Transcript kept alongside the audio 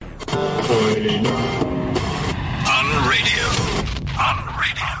More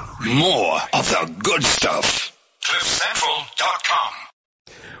of the good stuff. CliffCentral.com.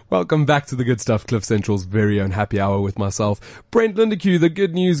 Welcome back to the good stuff, Cliff Central's very own happy hour with myself, Brent Lindeque, the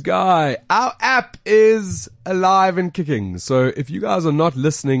good news guy. Our app is alive and kicking. So if you guys are not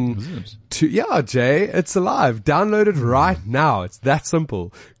listening to, Jay, it's alive. Download it right now. It's that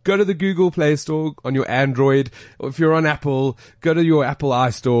simple. Go to the Google Play Store on your Android, or if you're on Apple, go to your Apple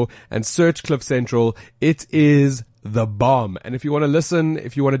iStore and search Cliff Central. It is the bomb. And if you want to listen,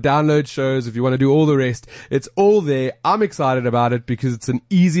 if you want to download shows, if you want to do all the rest, it's all there. I'm excited about it because it's an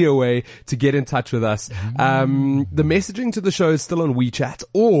easier way to get in touch with us. The messaging to the show is still on WeChat,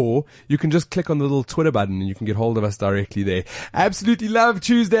 or you can just click on the little Twitter button and you can get hold of us directly there. Absolutely love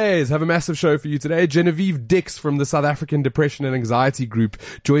Tuesdays. Have a massive show for you today. Genevieve Dix from the South African Depression and Anxiety Group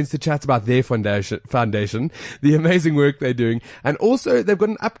joins to chat about their foundation, the amazing work they're doing. And also they've got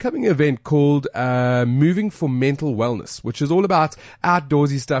an upcoming event called Moving for Mental Wellness, which is all about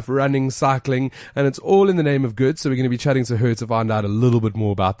outdoorsy stuff, running, cycling, and it's all in the name of good. So we're going to be chatting to her to find out a little bit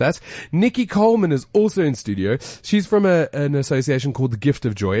more about that. Nikki Coleman is also in studio. She's from an association called The Gift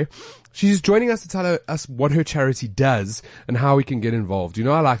of Joy. She's joining us to tell us what her charity does and how we can get involved. You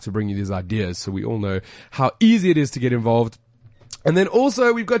know, I like to bring you these ideas so we all know how easy it is to get involved. And then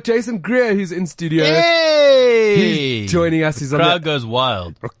also we've got Jason Greer who's in studio. Hey! He's joining us. The crowd goes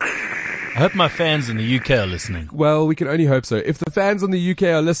wild. I hope my fans in the UK are listening. Well, we can only hope so. If the fans in the UK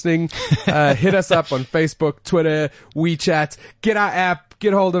are listening, hit us up on Facebook, Twitter, WeChat, get our app,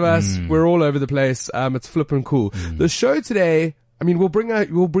 get hold of us. We're all over the place. It's flipping cool. The show today, I mean, we'll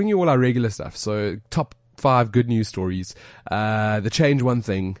bring you all our regular stuff. So top 5 good news stories, the change one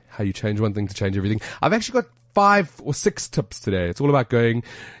thing, how you change one thing to change everything. I've actually got 5 or 6 tips today. It's all about going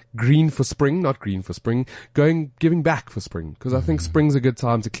green for spring, not green for spring, giving back for spring. Cause I think spring's a good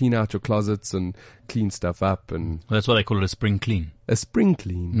time to clean out your closets and clean stuff up. And well, that's why they call it a spring clean. A spring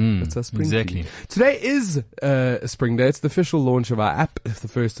clean. It's a spring exactly. clean. Today is a spring day. It's the official launch of our app. It's the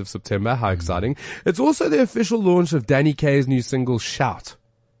 1st of September. How exciting. It's also the official launch of Danny Kaye's new single, Shout.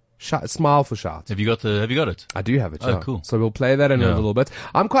 Smile for Shout. Have you got it? I do have it. Oh, cool. So we'll play that in a little bit.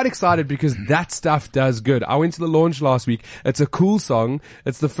 I'm quite excited because that stuff does good. I went to the launch last week. It's a cool song.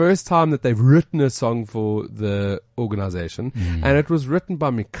 It's the first time that they've written a song for the organization, and it was written by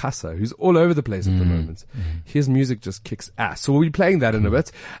Mikasa, who's all over the place at the moment. His music just kicks ass. So we'll be playing that in a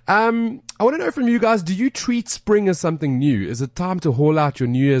bit. I want to know from you guys, do you treat spring as something new? Is it time to haul out your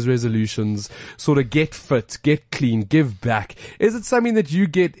New Year's resolutions, sort of get fit, get clean, give back? Is it something that you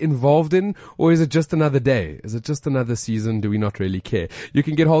get involved in, or is it just another day? Is it just another season? Do we not really care? You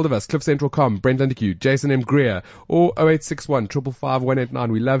can get hold of us, cliffcentral.com, Brent Lindeque, Jason M. Greer, or 0861 555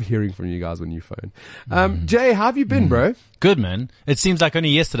 189. We love hearing from you guys when you phone. Jay, how have you been, bro? Good, man. It seems like only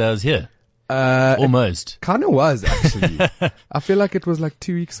yesterday I was here. Almost. Kind of was, actually. I feel like it was like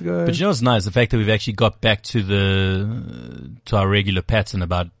 2 weeks ago. But you know what's nice? The fact that we've actually got back to our regular pattern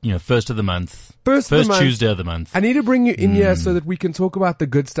about, first of the month. First Tuesday of the month. I need to bring you in here so that we can talk about the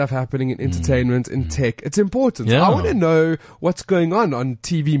good stuff happening in entertainment, in tech. It's important. Yeah. I want to know what's going on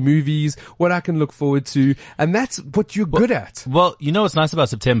TV, movies, what I can look forward to. And that's what you're good at. Well, you know what's nice about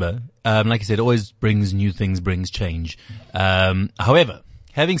September? Like I said, it always brings new things, brings change. However,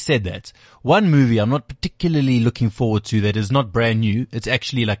 having said that, one movie I'm not particularly looking forward to that is not brand new. It's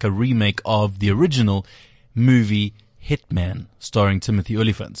actually like a remake of the original movie Hitman, starring Timothy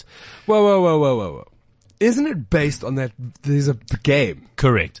Olyphant. Whoa. Isn't it based on that? There's a game.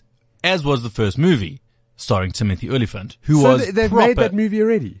 Correct. As was the first movie, starring Timothy Olyphant, they've made that movie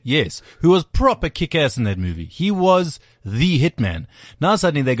already. Yes, who was proper kick-ass in that movie. He was the Hitman. Now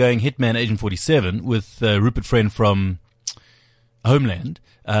suddenly they're going Hitman Agent 47 with Rupert Friend from Homeland.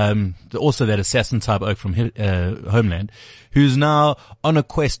 Also that assassin type oak from Homeland, who's now on a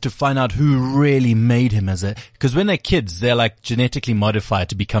quest to find out who really made him because when they're kids, they're like genetically modified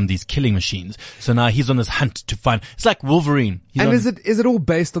to become these killing machines. So now he's on this hunt to find, it's like Wolverine. Is it all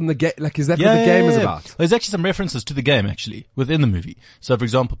based on the game? Like, is that what the game is about? There's actually some references to the game actually within the movie. So for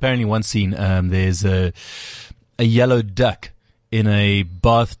example, apparently one scene, there's a yellow duck in a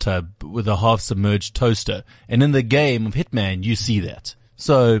bathtub with a half submerged toaster. And in the game of Hitman, you see that.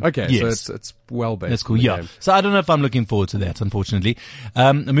 So, yes. So it's well based. That's cool. Yeah. Game. So I don't know if I'm looking forward to that, unfortunately.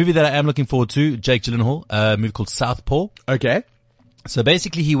 A movie that I am looking forward to, Jake Gyllenhaal, a movie called Southpaw. Okay. So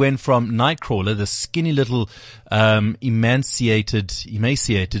basically he went from Nightcrawler, the skinny little, emaciated,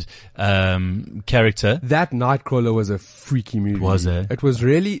 character. That Nightcrawler was a freaky movie. Was it? It was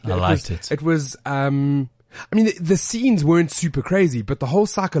really, I liked it. It was, I mean, the scenes weren't super crazy, but the whole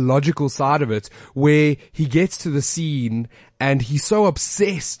psychological side of it, where he gets to the scene and he's so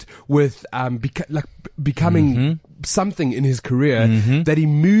obsessed with becoming something in his career that he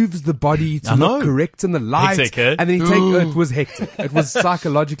moves the body to look correct in the light, Hectic, and then it was hectic. It was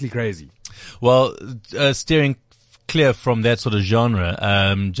psychologically crazy. Well, steering clear from that sort of genre,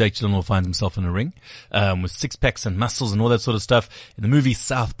 Jake Gyllenhaal finds himself in a ring, with six packs and muscles and all that sort of stuff in the movie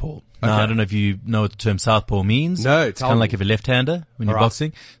Southpaw. Now, I don't know if you know what the term Southpaw means. No, it's kind of like if you're left-hander when you're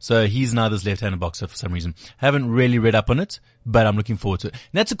boxing. So he's now this left-handed boxer for some reason. Haven't really read up on it, but I'm looking forward to it. And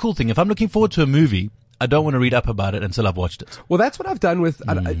that's a cool thing. If I'm looking forward to a movie, I don't want to read up about it until I've watched it. Well, that's what I've done with,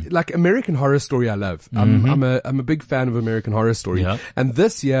 like American Horror Story. I love. I'm a big fan of American Horror Story. Yeah. And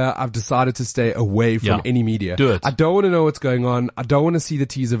this year I've decided to stay away from any media. Do it. I don't want to know what's going on. I don't want to see the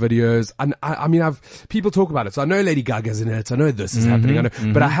teaser videos. And I mean, people talk about it. So I know Lady Gaga's in it. I know this is happening. I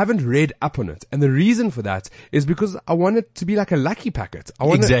know, but I haven't read up on it. And the reason for that is because I want it to be like a lucky packet.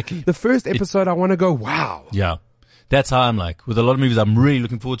 Exactly. The first episode, I want to go, wow. Yeah. That's how I'm like. With a lot of movies I'm really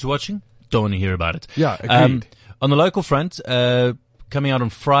looking forward to watching, don't want to hear about it. Yeah, agreed. On the local front, coming out on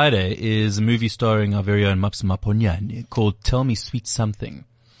Friday is a movie starring our very own Maps Maponyane called Tell Me Sweet Something.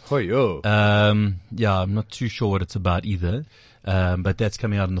 Oh, yo. Yeah, I'm not too sure what it's about either. But that's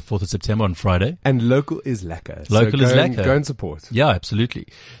coming out on the 4th of September on Friday. And local is lekker. Local is lekker. Go and support. Yeah, absolutely.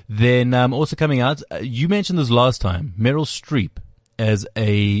 Then, also coming out, you mentioned this last time, Meryl Streep as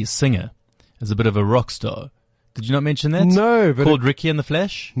a singer, as a bit of a rock star. Did you not mention that? No, but called Ricky and the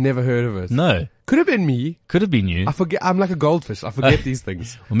Flash? Never heard of it. No. Could have been me. Could have been you. I forget. I'm like a goldfish. I forget these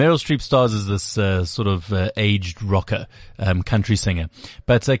things. Well, Meryl Streep stars as this sort of aged rocker, country singer.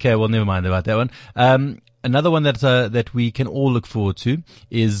 But okay, well, never mind about that one. Another one that we can all look forward to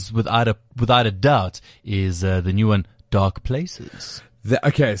is without a doubt is the new one, Dark Places.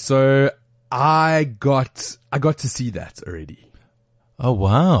 Okay, so I got to see that already. Oh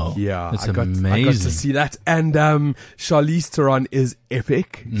wow! Yeah, that's amazing. I got to see that, and Charlize Theron is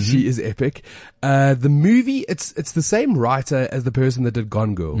epic. She is epic. The movie, it's the same writer as the person that did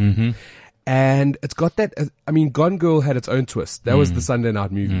Gone Girl, and it's got that. I mean, Gone Girl had its own twist. That was the Sunday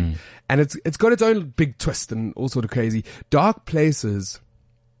night movie, and it's got its own big twist and all sort of crazy. Dark Places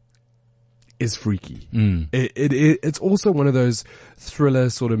is freaky. It's also one of those thriller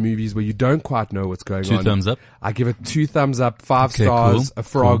sort of movies where you don't quite know what's going on. 2 thumbs up. I give it 2 thumbs up, 5 stars, cool. A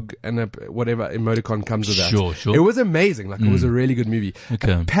frog, and whatever emoticon comes with that. Sure. It was amazing. Like, it was a really good movie.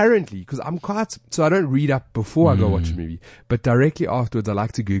 Okay. Apparently, because so I don't read up before I go watch a movie, but directly afterwards I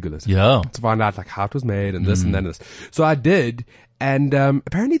like to Google it. Yeah. To find out like how it was made and this and that and this. So I did, and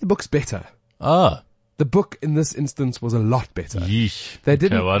apparently the book's better. Ah. The book in this instance was a lot better. Yeesh. They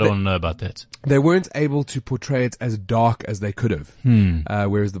didn't. Okay, well, I don't want to know about that. They weren't able to portray it as dark as they could have,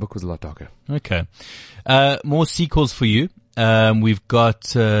 whereas the book was a lot darker. Okay. More sequels for you. We've got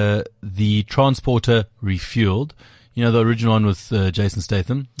the Transporter Refueled. You know, the original one with Jason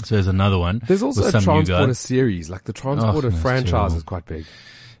Statham. So there's another one. There's also a Transporter series. Like the Transporter franchise is quite big.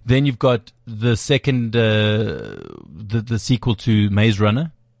 Then you've got the second, the sequel to Maze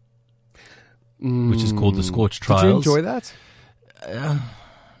Runner, which is called The Scorched Trials. Did you enjoy that?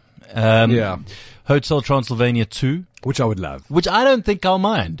 Yeah. Hotel Transylvania 2. Which I would love. Which I don't think I'll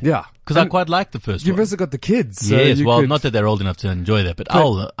mind. Yeah. Because I quite like the first one. You've also got the kids. So yes, well, not that they're old enough to enjoy that, but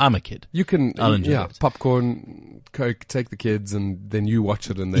I'm a kid. You can, I'll enjoy it. Popcorn, Coke, take the kids, and then you watch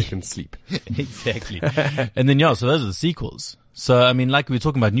it and they can sleep. Exactly. And then, so those are the sequels. So, I mean, like we were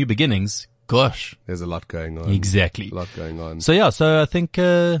talking about New Beginnings, gosh. There's a lot going on. Exactly. A lot going on. So I think,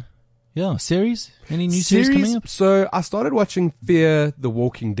 series? Any new series coming up? So I started watching Fear the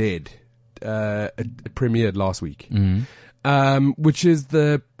Walking Dead. It premiered last week. Which is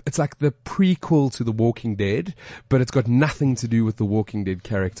it's like the prequel to The Walking Dead, but it's got nothing to do with The Walking Dead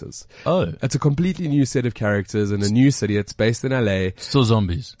characters. Oh. It's a completely new set of characters in a new city. It's based in LA. Still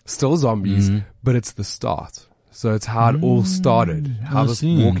zombies, but it's the start. So it's how it all started. How this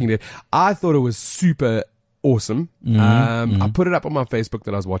Walking Dead. I thought it was super awesome. I put it up on my Facebook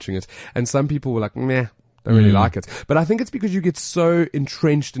that I was watching it, and some people were like, meh, don't really like it. But I think it's because you get so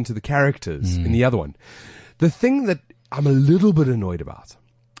entrenched into the characters in the other one. The thing that I'm a little bit annoyed about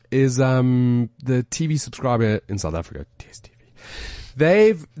is the TV subscriber in South Africa,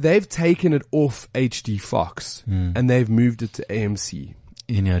 DStv. They've taken it off HD Fox and they've moved it to AMC.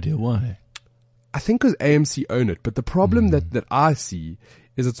 Any idea why? I think because AMC own it, but the problem that I see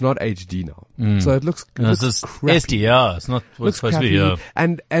is it's not HD now. So it looks it's crappy. SDR. It's not what it's supposed to be. Yeah.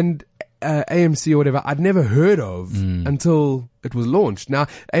 And AMC or whatever I'd never heard of until it was launched. Now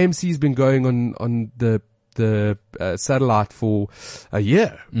AMC's been going on the satellite for a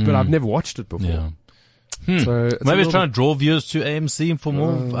year, but I've never watched it before. Yeah. So it's Maybe it's trying to draw viewers to AMC for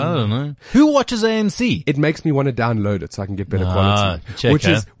more. I don't know. Who watches AMC? It makes me want to download it so I can get better quality. check,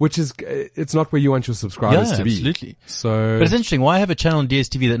 which is it's not where you want your subscribers to be. Absolutely. So But it's interesting. Why have a channel on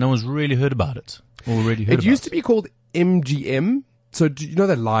DSTV that no one's really heard about it? it used to be called MGM. So do you know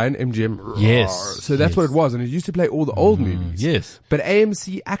that line, MGM? Yes. So that's Yes. what it was, and it used to play all the old movies. Yes. But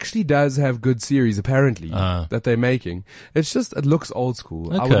AMC actually does have good series, apparently, that they're making. It's just, it looks old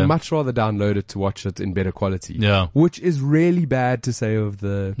school. I Okay. would much rather download it to watch it in better quality. Yeah. Which is really bad to say of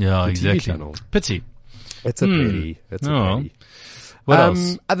the exactly. TV channel. Pity. It's a pity. It's a Oh. pity. What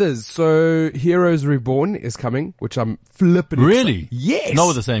else? Others. So Heroes Reborn is coming, which I'm flipping. Really? Yes. Not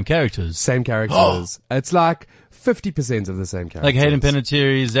with the same characters. Same characters. It's like 50% of the same characters. Like Hayden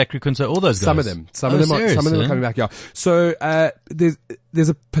Panettiere, Zachary Quinto, all those guys. Some of them. Some of them are coming back. Yeah. So there's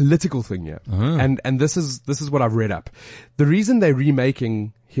a political thing here, and this is what I've read up. The reason they're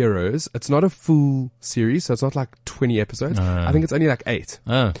remaking Heroes, it's not a full series, so it's not like 20 episodes. I think it's only like 8.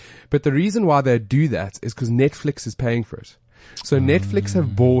 Oh. But the reason why they do that is because Netflix is paying for it. So Netflix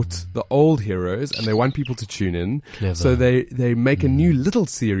have bought the old Heroes and they want people to tune in. Clever. So they make a new little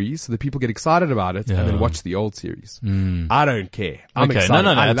series so that people get excited about it and then watch the old series. I don't care. I'm Okay. excited.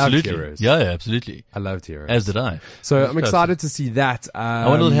 No, I loved absolutely. Heroes. Yeah, absolutely. I loved Heroes. As did I. So I'm excited to see that. I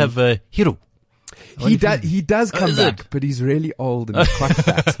want to have Hiro. He does come is back, it? but he's really old and he's quite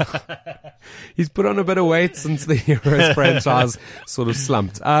fat. He's put on a bit of weight since the Heroes franchise sort of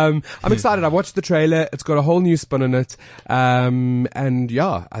slumped. I'm excited. I've watched the trailer. It's got a whole new spin on it. And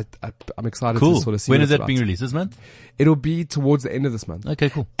yeah, I'm excited Cool. to sort of see When what is it's that about. being released? This month? It'll be towards the end of this month. Okay,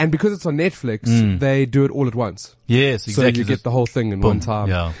 cool. And because it's on Netflix, they do it all at once. Yes, exactly. So you get the whole thing in one time,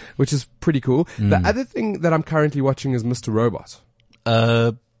 Yeah. which is pretty cool. The other thing that I'm currently watching is Mr. Robot.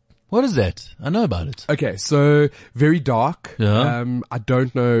 What is that? I know about it. Okay, so very dark. Yeah. I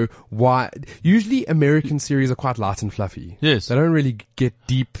don't know why. Usually American series are quite light and fluffy. Yes. They don't really get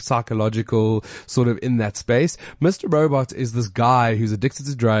deep psychological sort of in that space. Mr. Robot is this guy who's addicted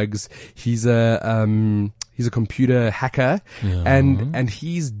to drugs. He's a computer hacker and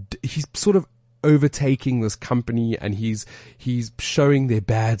he's sort of overtaking this company and he's showing their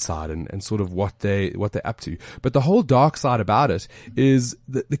bad side and sort of what they're up to. But the whole dark side about it is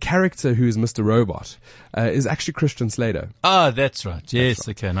the character who is Mr. Robot is actually Christian Slater. Ah, that's right. Yes,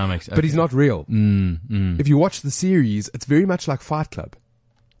 okay. Now makes. But he's not real. If you watch the series, it's very much like Fight Club.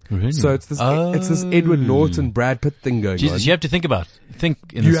 Really? So it's this Edward Norton, Brad Pitt thing going on. Jesus, you have to think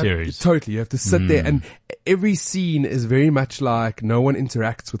in the series. Totally. You have to sit there and every scene is very much like no one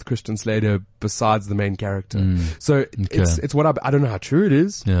interacts with Christian Slater besides the main character. So it's what I don't know how true it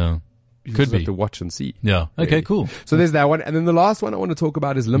is. Yeah. You Could just be. have to watch and see. Yeah. Okay, really. cool. So there's that one. And then the last one I want to talk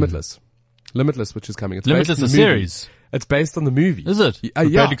about is Limitless. Limitless, which is coming. It's Limitless, based on a the movie. series. It's based on the movie. Is it? Yeah.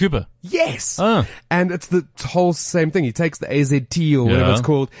 With Bradley Cooper. Yes. Ah. And it's the whole same thing. He takes the AZT or whatever Yeah. it's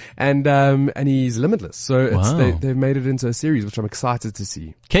called and he's limitless. So Wow. they've made it into a series, which I'm excited to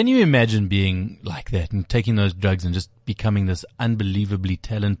see. Can you imagine being like that and taking those drugs and just becoming this unbelievably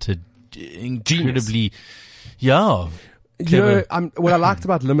talented, incredibly, yeah. You know, clever- what I liked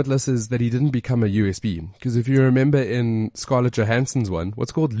about Limitless is that he didn't become a USB. Because if you remember in Scarlett Johansson's one,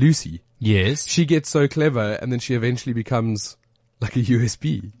 what's called Lucy, Yes. she gets so clever and then she eventually becomes like a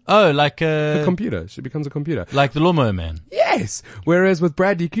USB. Oh, like A computer. She becomes a computer. like the Lawnmower Man. Yes. Whereas with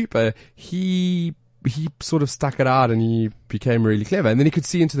Bradley Cooper, he sort of stuck it out and he became really clever. And then he could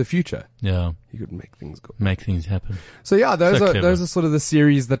see into the future. Yeah. He could make things go. Make things happen. So yeah, those So are clever. those are sort of the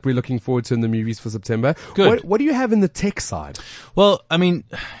series that we're looking forward to in the movies for September. Good. What do you have in the tech side? Well, I mean,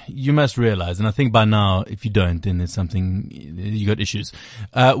 you must realize, and I think by now, if you don't, then there's something, you got issues.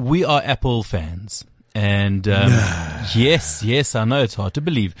 We are Apple fans. And, yes, I know it's hard to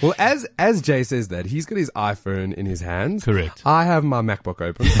believe. Well, as Jay says that, he's got his iPhone in his hands. Correct. I have my MacBook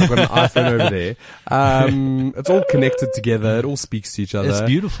open. I've got an iPhone over there. It's all connected together. It all speaks to each other. It's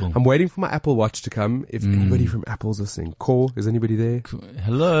beautiful. I'm waiting for my Apple Watch to come. If anybody from Apple's listening, is anybody there?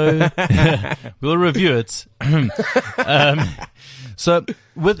 Hello. We'll review it. So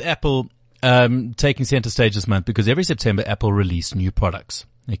with Apple, taking center stage this month, because every September Apple release new products.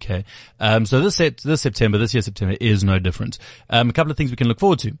 Okay. So this year September is no different. A couple of things we can look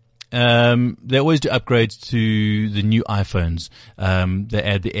forward to. They always do upgrades to the new iPhones. They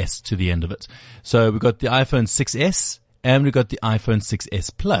add the S to the end of it. So we've got the iPhone 6S and we've got the iPhone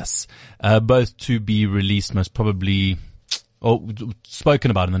 6S Plus, both to be released most probably, or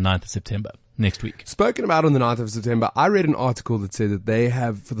spoken about on the 9th of September. Next week. Spoken about on the 9th of September, I read an article that said that they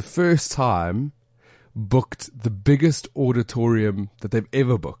have, for the first time, booked the biggest auditorium that they've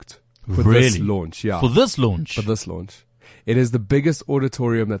ever booked for this launch. Yeah. For this launch. For this launch. It is the biggest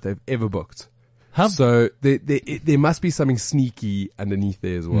auditorium that they've ever booked. How? So there must be something sneaky underneath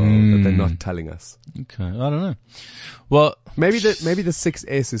there as well that they're not telling us. Okay, I don't know. Well, Maybe the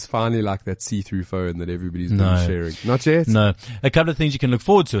 6S is finally like that see-through phone that everybody's been sharing. Not yet? no. A couple of things you can look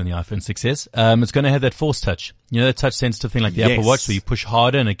forward to in the iPhone 6S. It's going to have that Force Touch. You know, that touch sensitive thing like the Apple Watch where you push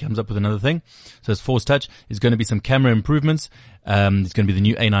harder and it comes up with another thing. So it's Force Touch. There's going to be some camera improvements. It's going to be the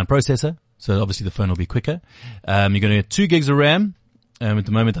new A9 processor. So obviously the phone will be quicker. You're going to get 2 gigs of RAM. At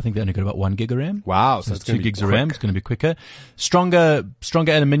the moment, I think they only got about 1 gig of RAM. Wow. So it's 2 gigs of RAM. It's going to be quicker. Stronger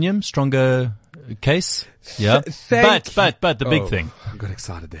aluminium, stronger case. Yeah. But the big thing. I got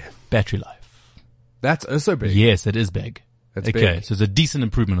excited there. Battery life. That's also big. Yes, it is big. That's okay. big. So it's a decent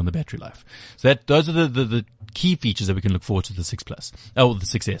improvement on the battery life. So those are the key features that we can look forward to the 6 Plus. Oh, the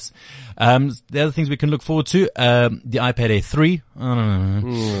 6S. The other things we can look forward to, the iPad Air 3. I don't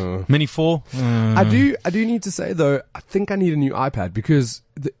know. Mini 4. I do need to say though, I think I need a new iPad because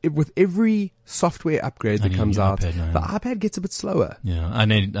with every software upgrade that comes out, the iPad gets a bit slower. Yeah, I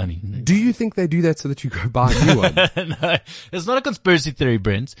need. Do you think they do that so that you go buy a new one? No, it's not a conspiracy theory,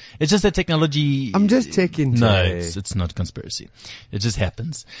 Brent. It's just that technology. I'm just checking. No, it's not a conspiracy. It just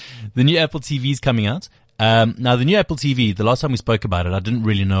happens. The new Apple TV is coming out. Now the new Apple TV, the last time we spoke about it, I didn't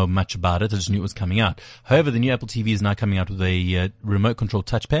really know much about it. I just knew it was coming out. However, the new Apple TV is now coming out with a remote control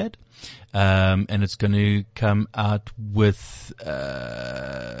touchpad. And it's going to come out with,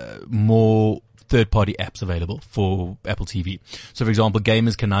 more third-party apps available for Apple TV. So, for example,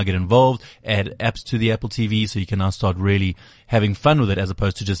 gamers can now get involved, add apps to the Apple TV, so you can now start really having fun with it as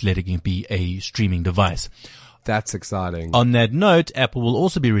opposed to just letting it be a streaming device. That's exciting. On that note, Apple will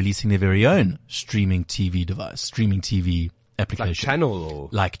also be releasing their very own streaming TV device, streaming TV application.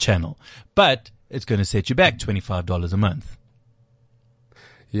 Like Channel. But it's going to set you back $25 a month.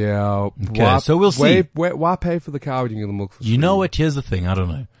 Yeah. Okay, so we'll see. Why pay for the cow when you get the milk for free? You know what? Here's the thing. I don't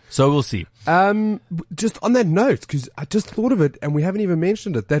know. So we'll see. Just on that note, because I just thought of it and we haven't even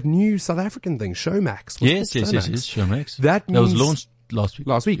mentioned it, that new South African thing, Showmax. Yes, Showmax. That was launched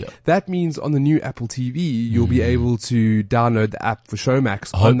last week. Yeah. That means on the new Apple TV, you'll be able to download the app for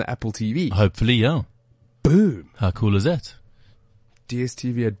Showmax on the Apple TV. Hopefully, yeah. Boom. How cool is that?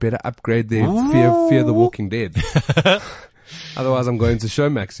 DSTV had better upgrade their Fear the Walking Dead. Otherwise, I'm going to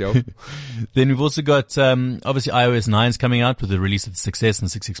Showmax, yo. Then we've also got, obviously iOS 9 is coming out with the release of the 6S and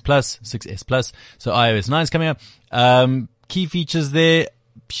 6X Plus, 6S Plus. So iOS 9 is coming out. Key features there.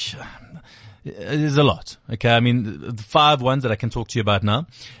 There's a lot. Okay. I mean, the 5 ones that I can talk to you about now.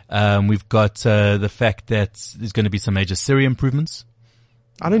 We've got, the fact that there's going to be some major Siri improvements.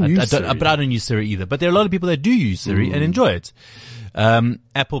 I don't use Siri. But I don't use Siri either. But there are a lot of people that do use Siri and enjoy it.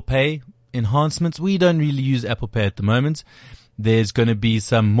 Apple Pay enhancements. We don't really use Apple Pay at the moment. There's going to be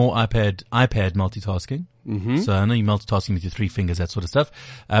some more iPad multitasking. So I know you're multitasking with your 3 fingers, that sort of stuff.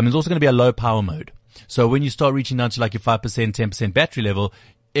 There's also going to be a low power mode. So when you start reaching down to like your 5%, 10% battery level,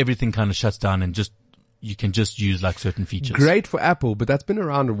 everything kind of shuts down and you can just use like certain features. Great for Apple, but that's been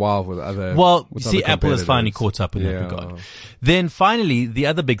around a while with other. Well, you see, Apple has finally caught up in that regard. Then finally, the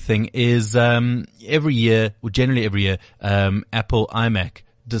other big thing is, every year, Apple iMac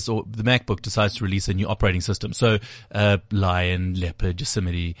the MacBook decides to release a new operating system. So, Lion, Leopard,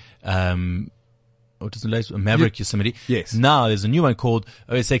 Yosemite, what is the latest? Maverick, Yosemite. Yes. Now there's a new one called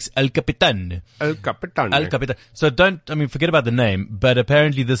OS X El Capitan. El Capitan. So forget about the name, but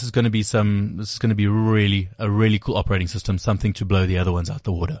apparently this is going to be a really cool operating system, something to blow the other ones out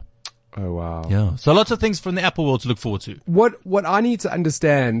the water. Oh wow. Yeah. So lots of things from the Apple world to look forward to. What I need to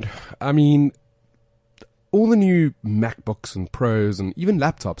understand, I mean, all the new MacBooks and Pros and even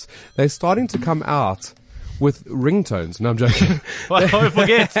laptops, they're starting to come out with ringtones. No, I'm joking. Well, I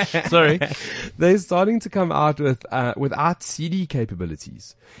forget. Sorry. They're starting to come out with, without CD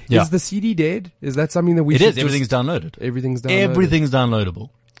capabilities. Yeah. Is the CD dead? Is that something that It is. Everything's downloaded. Everything's downloaded. Everything's downloadable.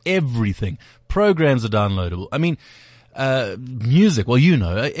 Everything. Programs are downloadable. I mean, music, well,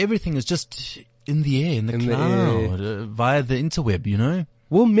 everything is just in the air, in the cloud, via the interweb,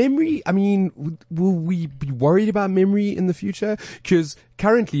 Will memory, will we be worried about memory in the future? Because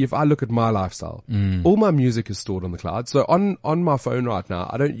currently, if I look at my lifestyle, all my music is stored on the cloud. So on my phone right now,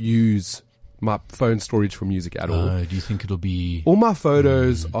 I don't use my phone storage for music at all. Do you think it'll be... All my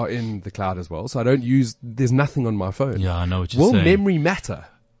photos are in the cloud as well. So I don't there's nothing on my phone. Yeah, I know what you're saying. Will memory matter?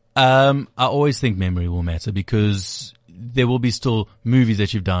 I always think memory will matter because there will be still movies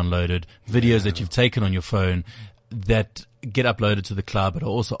that you've downloaded, videos that you've taken on your phone that get uploaded to the cloud, but are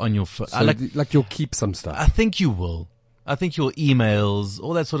also on your phone. So like you'll keep some stuff. I think you will. I think your emails,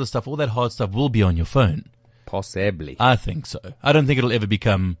 all that sort of stuff, all that hard stuff will be on your phone. Possibly. I think so. I don't think it'll ever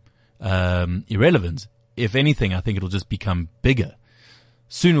become irrelevant. If anything, I think it'll just become bigger.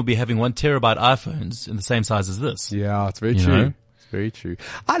 soon we'll be having 1 terabyte iPhones in the same size as this. Yeah, it's very You true. know? It's very true.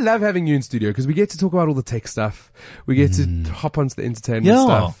 I love having you in studio because we get to talk about all the tech stuff. We get to hop onto the entertainment Yeah.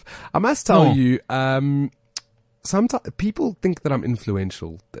 stuff. I must tell Oh. you, sometimes people think that I'm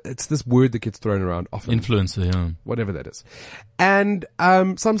influential. It's this word that gets thrown around often. Influencer, yeah. Whatever that is. And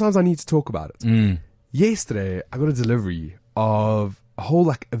sometimes I need to talk about it. Yesterday, I got a delivery of a whole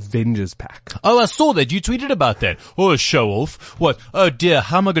like Avengers pack. Oh, I saw that. You tweeted about that. Oh, show off. What? Oh dear,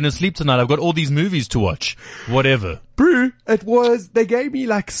 how am I going to sleep tonight? I've got all these movies to watch. Whatever. Brew, they gave me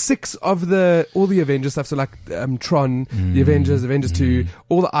like 6 of all the Avengers stuff. So like, Tron, the Avengers 2,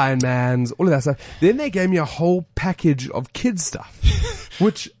 all the Iron Mans, all of that stuff. Then they gave me a whole package of kids stuff,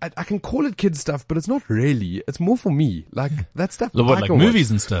 which I can call it kids stuff, but it's not really. It's more for me. Like that stuff. What, I like can movies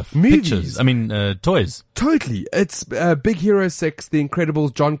watch. and stuff? Movies. Pictures. I mean, toys. Totally. It's, Big Hero 6, The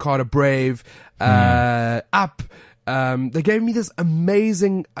Incredibles, John Carter, Brave, Up. They gave me this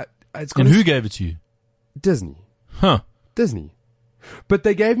amazing, it's got And who gave it to you? Disney. Huh. Disney. But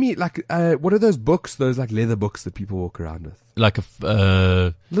they gave me like, what are those books? Those like leather books that people walk around with. Like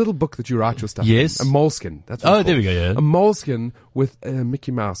a, Little book that you write your stuff Yes. in. A moleskin. That's what Oh, it's there called. we go, yeah. A moleskin with a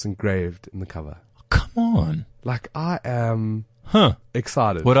Mickey Mouse engraved in the cover. come on. Like I am Huh.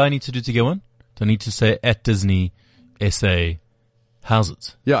 excited. What do I need to do to get one? Do I need to say at Disney SA how's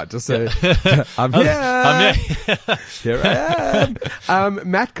it? Yeah, just say, I'm here. I'm here. Here I am.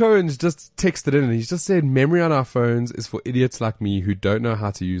 Matt Cohen's just texted in and he's just said memory on our phones is for idiots like me who don't know how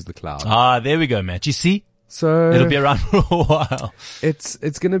to use the cloud. Ah, there we go, Matt. You see? So It'll be around for a while. it's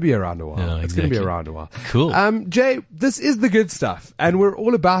going to be around a while. Yeah, It's going to be exactly. around a while. Cool. Jay, this is the good stuff and we're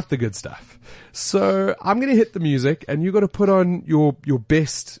all about the good stuff. So I'm going to hit the music and you got to put on your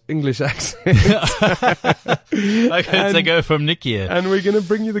best English accent Okay, so go from Nick here. and we're going to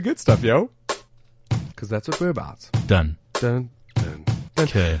bring you the good stuff, yo. Cause that's what we're about. Done. Dun, dun, dun.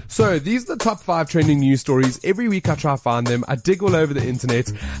 Okay. So these are the top 5 trending news stories. Every week I try to find them. I dig all over the internet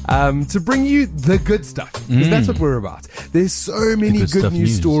to bring you the good stuff. Because that's what we're about. There's so many good good stuff news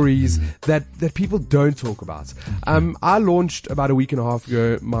news. stories that people don't talk about. I launched about a week and a half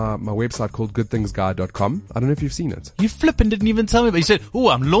ago my website called goodthingsguy.com. I don't know if you've seen it. You flippin' didn't even tell me, but you said, oh,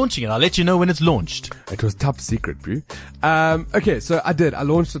 I'm launching it. I'll let you know when it's launched. It was top secret, bro. Okay, so I did. I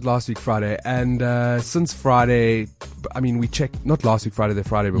launched it last week Friday, and since Friday, I mean, we checked not last week Friday, the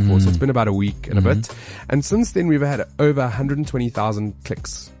Friday before, so it's been about a week and a bit. And since then, we've had over 120,000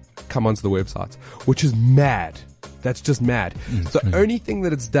 clicks come onto the website, which is mad. That's just mad. The only thing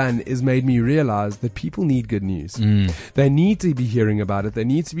that it's done is made me realize that people need good news. They need to be hearing about it. They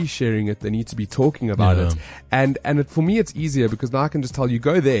need to be sharing it. They need to be talking about Yeah. it. And for me, it's easier because now I can just tell you,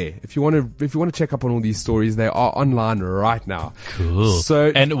 go there. If you want to check up on all these stories, they are online right now. Cool.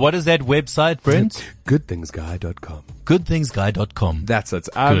 So, And what is that website, Brent? goodthingsguy.com. Goodthingsguy.com. That's it.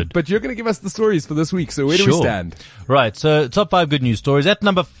 Good. But you're going to give us the stories for this week. So where do we Sure. stand? Right, so top 5 good news stories. At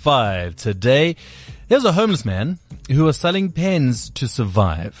number 5 today, there's a homeless man who was selling pens to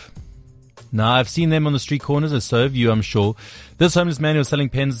survive. Now, I've seen them on the street corners, and so have you, I'm sure. This homeless man who was selling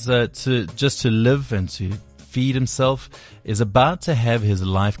pens just to live and to feed himself is about to have his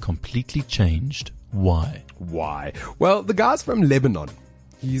life completely changed. Why? Why? Well, the guy's from Lebanon.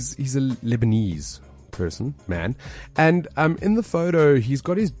 He's a Lebanese man. And in the photo, he's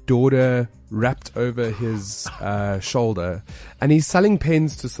got his daughter wrapped over his shoulder, and he's selling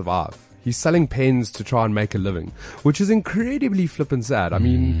pens to survive. He's selling pens to try and make a living, which is incredibly flippin' sad. I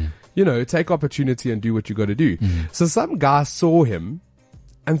mean, you know, take opportunity and do what you got to do. So some guy saw him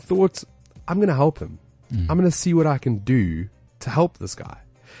and thought, I'm going to help him. I'm going to see what I can do to help this guy.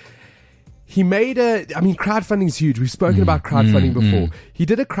 He made crowdfunding is huge. We've spoken about crowdfunding before. He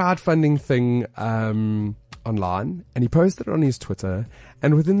did a crowdfunding thing online, and he posted it on his Twitter,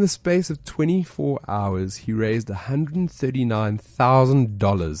 and within the space of 24 hours, he raised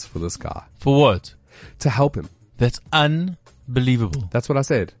 $139,000 for this guy For what? to help him. That's unbelievable. That's what I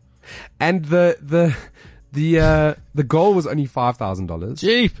said. And the goal was only $5,000.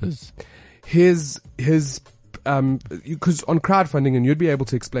 Jeepers. His because on crowdfunding, and you'd be able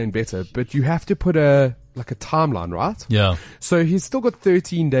to explain better, but you have to put a timeline, right? Yeah. So he's still got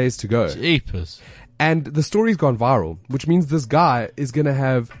 13 days to go. Jeepers. And the story's gone viral, which means this guy is going to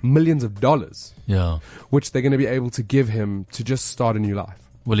have millions of dollars, Yeah. which they're going to be able to give him to just start a new life.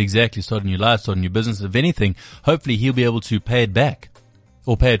 Well, exactly. Start a new life, start a new business. If anything, hopefully he'll be able to pay it back.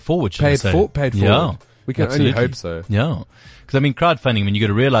 Or pay it forward, should I say. Paid forward. Yeah. We can Absolutely. only hope so. Yeah. Because, I mean, crowdfunding, you got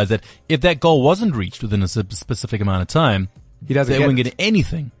to realize that if that goal wasn't reached within a specific amount of time, He doesn't they get wouldn't it. get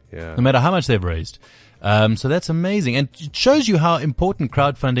anything. Yeah. No matter how much they've raised. So that's amazing. And it shows you how important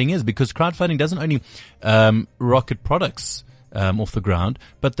crowdfunding is, because crowdfunding doesn't only rocket products off the ground,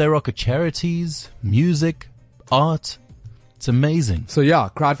 but they rock at charities, music, art. It's amazing. So yeah,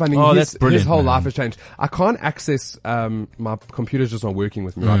 crowdfunding. Oh, his that's brilliant, whole man. life has changed. I can't access, my computer's just not working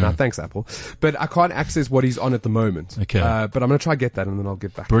with me right now. Thanks, Apple. But I can't access what he's on at the moment. Okay. But I'm going to try get that and then I'll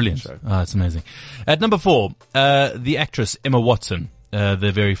get back Brilliant. to the show. Oh, it's amazing. At number 4, the actress Emma Watson,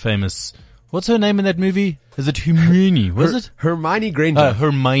 the very famous, what's her name in that movie? Is it Hermione? Was it? Hermione Granger.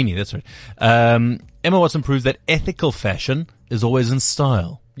 Hermione, that's right. Emma Watson proves that ethical fashion is always in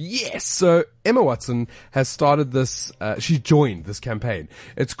style. Yes. So Emma Watson has started this, she joined this campaign.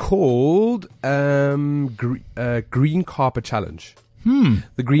 It's called, Green Carpet Challenge.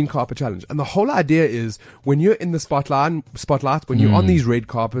 The Green Carpet Challenge. And the whole idea is when you're in the spotlight, when you're on these red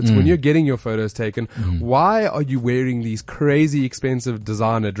carpets, when you're getting your photos taken, why are you wearing these crazy expensive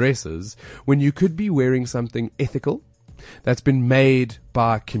designer dresses when you could be wearing something ethical that's been made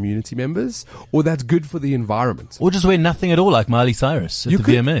by community members or that's good for the environment? Or just wear nothing at all like Miley Cyrus at the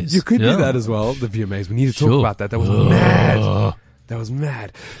VMAs. You could Yeah. do that as well. The VMAs. We need to talk Sure. about that. That was mad. That was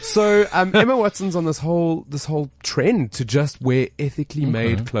mad. So, Emma Watson's on this whole trend to just wear ethically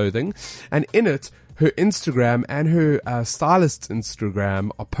made clothing. And in it, her Instagram and her stylist's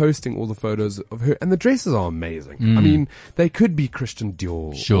Instagram are posting all the photos of her, and the dresses are amazing. I mean, they could be Christian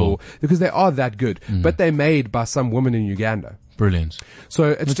Dior, Sure. because they are that good. But they're made by some woman in Uganda. Brilliant.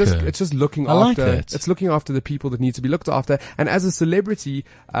 So it's just looking I like after, that. it's looking after the people that need to be looked after. And as a celebrity,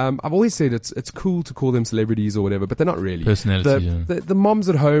 I've always said it's cool to call them celebrities or whatever, but they're not really. Personality, The moms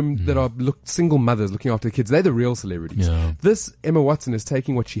at home that are single mothers looking after kids, they're the real celebrities. Yeah. This Emma Watson is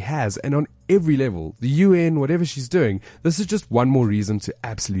taking what she has, and on every level, the UN, whatever she's doing, this is just one more reason to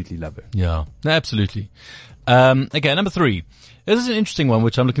absolutely love her. Yeah, absolutely. Okay, number 3. This is an interesting one,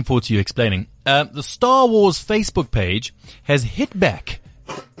 which I'm looking forward to you explaining. The Star Wars Facebook page has hit back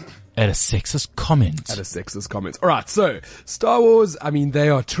at a sexist comment. At a sexist comment. Alright, so Star Wars, I mean, they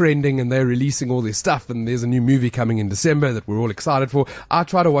are trending and they're releasing all this stuff, and there's a new movie coming in December that we're all excited for. I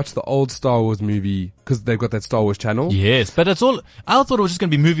try to watch the old Star Wars movie because they've got that Star Wars channel. Yes, but it's all, I thought it was just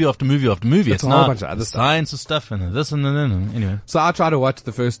going to be movie after movie after movie. It's a not whole bunch of other stuff. science and stuff and this and then, anyway. So I tried to watch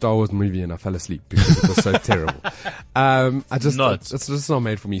the first Star Wars movie and I fell asleep because it was so terrible. It's just not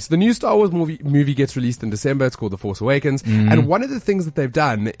made for me. So the new Star Wars movie gets released in December. It's called The Force Awakens. And one of the things that they've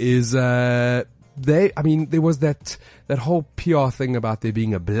done is, there was that whole PR thing about there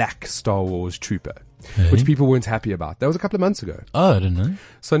being a black Star Wars trooper, which people weren't happy about. That was a couple of months ago. Oh, I didn't know.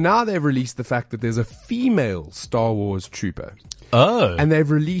 So now they've released the fact that there's a female Star Wars trooper. Oh, And they've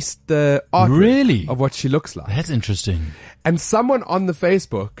released the artwork Really? of what she looks like. that's interesting. And someone on the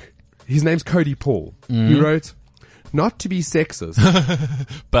Facebook, his name's Cody Paul, he wrote, not to be sexist.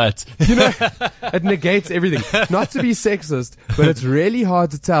 But You know, it negates everything. Not to be sexist, but it's really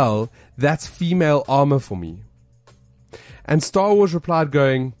hard to tell that's female armor for me. And Star Wars replied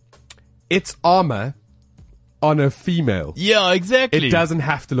going, it's armor on a female. yeah, exactly. It doesn't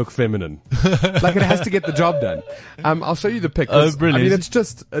have to look feminine. Like it has to get the job done. I'll show you the pic. Oh, brilliant. I mean, it's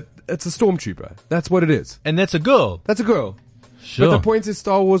just, it's a stormtrooper. That's what it is. And that's a girl. That's a girl. Sure. But the point is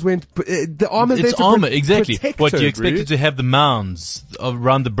Star Wars went, the armor's there It's to armor, exactly. protect What her, you expected Bruce. to have the mounds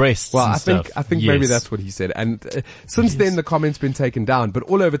around the breasts. Well, and I stuff. think maybe Yes. that's what he said. And since then, the comment's been taken down. But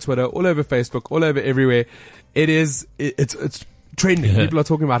all over Twitter, all over Facebook, all over everywhere, it's trending. Yeah. People are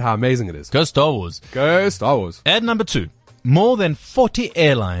talking about how amazing it is. Go Star Wars. Go Star Wars. At number 2, more than 40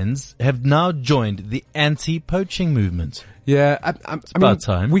 airlines have now joined the anti-poaching movement. Yeah, I mean, about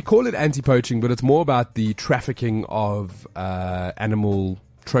time. we call it anti-poaching, but it's more about the trafficking of animal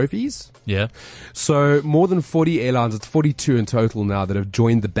trophies. Yeah. So more than 40 airlines, it's 42 in total now, that have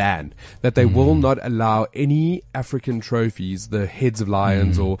joined the ban, that they will not allow any African trophies, the heads of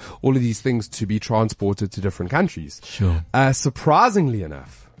lions or all of these things, to be transported to different countries. Sure. Surprisingly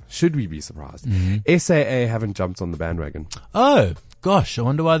enough, should we be surprised, SAA haven't jumped on the bandwagon. Oh, gosh, I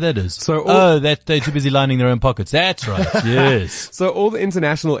wonder why that is. So that they're too busy lining their own pockets. That's right. Yes. So all the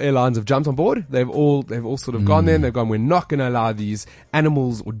international airlines have jumped on board. They've all sort of gone there and they've gone, we're not going to allow these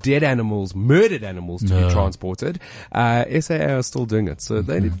animals or dead animals, murdered animals to be transported. SAA are still doing it. So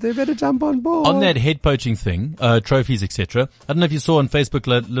they better jump on board. On that head poaching thing, trophies, etc. I don't know if you saw on Facebook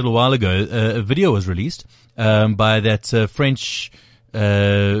a little while ago, a video was released, by that, French,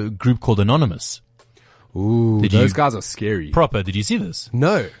 group called Anonymous. Ooh, Did those you- guys are scary. Proper. Did you see this?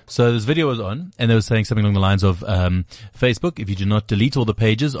 No. So this video was on, and they were saying something along the lines of, Facebook, if you do not delete all the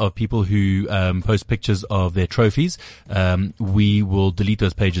pages of people who post pictures of their trophies, we will delete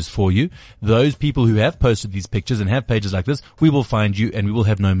those pages for you. Those people who have posted these pictures and have pages like this, we will find you and we will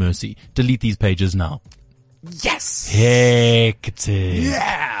have no mercy. Delete these pages now. Yes. Hectic.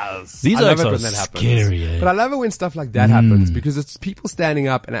 Yeah. These I love oaks it are when that happens. scary, eh? But I love it when stuff like that happens because it's people standing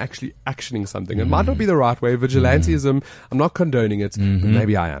up and actually actioning something. It might not be the right way. Vigilantism, I'm not condoning it, but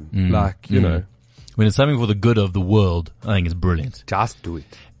maybe I am. Like, you know. When it's something for the good of the world, I think it's brilliant. Just do it.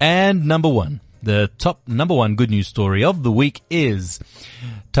 And number one, the top number one good news story of the week is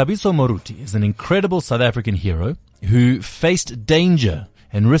Thabiso Moruti is an incredible South African hero who faced danger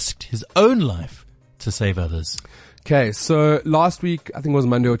and risked his own life to save others. Okay, so last week, I think it was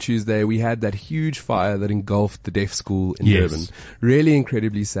Monday or Tuesday, we had that huge fire that engulfed the deaf school in Yes. Durban. Really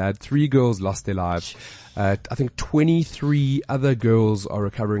incredibly sad. 3 girls lost their lives. I think 23 other girls are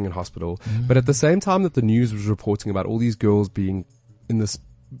recovering in hospital. But at the same time that the news was reporting about all these girls being in this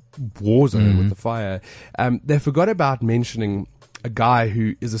war zone with the fire, they forgot about mentioning a guy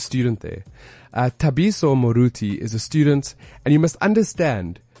who is a student there. Thabiso Moruti is a student, and you must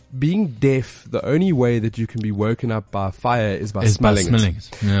understand, being deaf, the only way that you can be woken up by fire is by smelling it.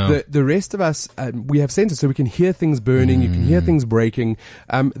 Yeah. The rest of us, we have sensors, so we can hear things burning, you can hear things breaking.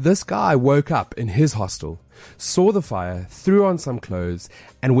 This guy woke up in his hostel, saw the fire, threw on some clothes,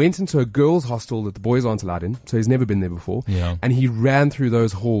 and went into a girls' hostel that the boys aren't allowed in, so he's never been there before. Yeah. And he ran through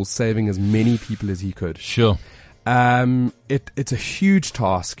those halls, saving as many people as he could. Sure. It's a huge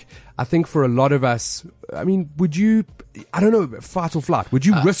task. I think for a lot of us, I mean, would you, I don't know, fight or flight? Would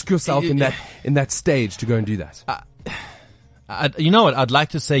you risk yourself in that stage to go and do that? You know what? I'd like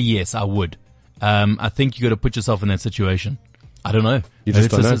to say yes, I would. I think you got to put yourself in that situation. I don't know. You just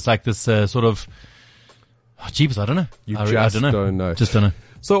it's, don't know. It's like this sort of. Oh, jeepers, I don't know. I just don't know. don't know. Just don't know.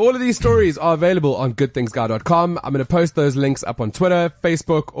 So all of these stories are available on goodthingsguy.com. I'm going to post those links up on Twitter,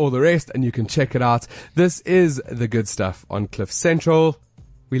 Facebook, all the rest, and you can check it out. This is The Good Stuff on Cliff Central.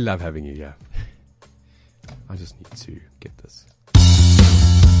 We love having you here. I just need to get this.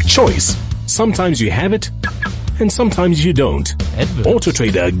 Choice. Sometimes you have it, and sometimes you don't. Adverts.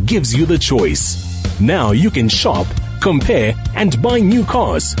 AutoTrader gives you the choice. Now you can shop, compare, and buy new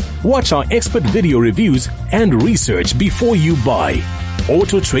cars. Watch our expert video reviews and research before you buy.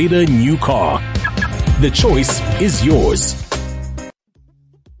 AutoTrader New Car. The choice is yours.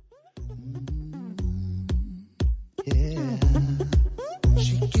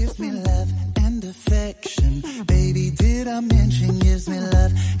 She gives me love and affection. Baby, did I mention gives me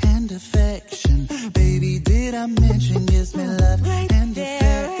love and affection? Baby, did I mention gives me love and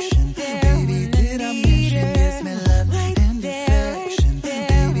affection? Baby, did I mention gives me love and affection?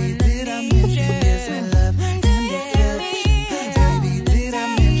 Baby, did I mention gives me love and affection? Baby, did I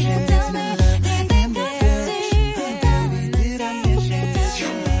mention gives me love and affection? Baby, did I mention gives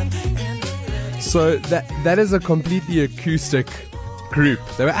me love and affection? So that is a completely acoustic group.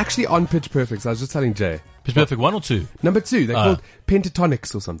 They were actually on Pitch Perfect. So I was just telling Jay. Pitch Perfect 1 or 2? Number 2, they're called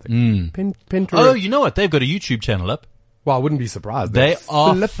Pentatonics or something. Oh, you know what? They've got a YouTube channel up. Well, I wouldn't be surprised. They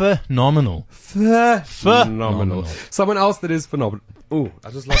are phenomenal. Phenomenal. Someone else that is phenomenal. Ooh,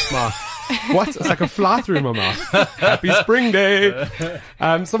 I just lost my... What? It's like a fly through in my mouth. Happy Spring Day.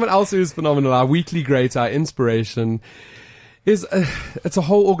 Someone else who is phenomenal, our weekly great, our inspiration, is it's a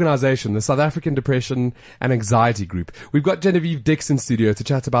whole organization, the South African Depression and Anxiety Group. We've got Genevieve Dix in studio to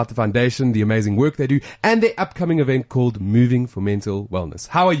chat about the foundation, the amazing work they do, and their upcoming event called Moving for Mental Wellness.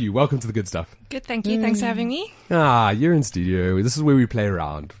 How are you? Welcome to The Good Stuff. Good, thank you. Thanks for having me. You're in studio. This is where we play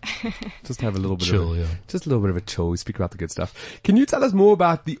around. Just have a little bit Chill, of yeah. just a little bit of a chill. We speak about the good stuff. Can you tell us more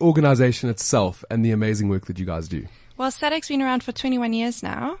about the organization itself and the amazing work that you guys do? Well, SADC's been around for 21 years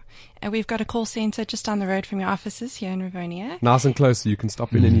now, and we've got a call center just down the road from your offices here in Rivonia. Nice and close so you can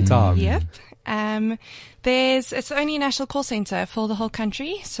stop in any time. Yep. It's the only national call center for the whole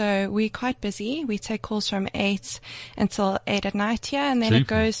country, so we're quite busy. We take calls from 8 until 8 at night here, and then it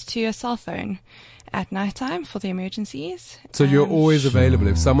Super. goes to a cell phone at nighttime for the emergencies. So you're always available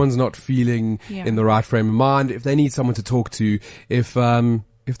if someone's not feeling Yeah. in the right frame of mind, if they need someone to talk to, if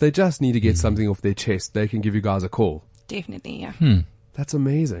they just need to get something off their chest, they can give you guys a call. Definitely, yeah. That's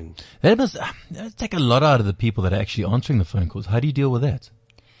amazing. That must take a lot out of the people that are actually answering the phone calls. How do you deal with that?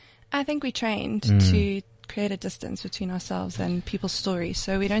 I think we trained to create a distance between ourselves and people's stories,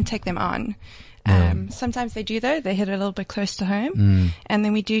 so we don't take them on. Sometimes they do, though. They hit a little bit close to home, and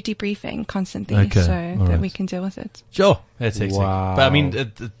then we do debriefing constantly Okay, so all that right. we can deal with it. Sure. That's excellent. Wow. But I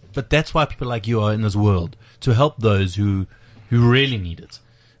mean, but that's why people like you are in this world, to help those who really need it.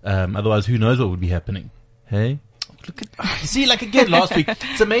 Otherwise, who knows what would be happening? Hey? Look at, see, like again, last week,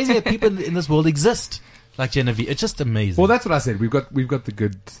 it's amazing that people in this world exist. Like Genevieve. It's just amazing. Well, that's what I said. We've got the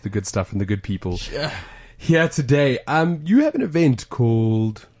good stuff and the good people here today. You have an event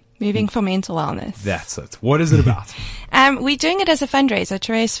called Moving for Mental Wellness. That's it. What is it about? We're doing it as a fundraiser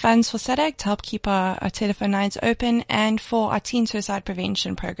to raise funds for SADC to help keep our telephone lines open and for our teen suicide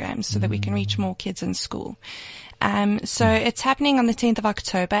prevention programs so that we can reach more kids in school. So it's happening on the 10th of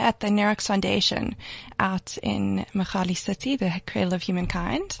October at the Nerox Foundation out in Machali City, the Cradle of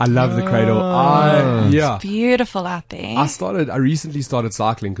Humankind. I love the cradle. Yeah. Beautiful out there. I recently started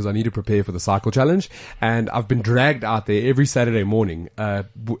cycling because I need to prepare for the cycle challenge, and I've been dragged out there every Saturday morning.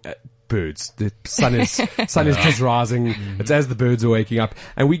 Birds. The sun is just rising. It's as the birds are waking up,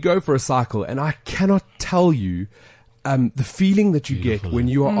 and we go for a cycle, and I cannot tell you the feeling that you get when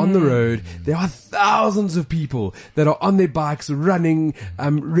you are on the road. There are thousands of people that are on their bikes, running,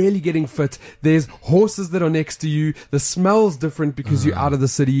 really getting fit. There's horses that are next to you. The smell's different because you're out of the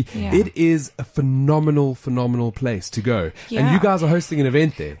city. Yeah. It is a phenomenal place to go. Yeah. And you guys are hosting an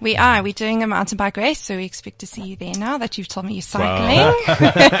event there. We are. We're doing a mountain bike race, so we expect to see you there now that you've told me you're cycling.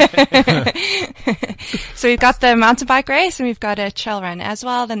 So we've got the mountain bike race and we've got a trail run as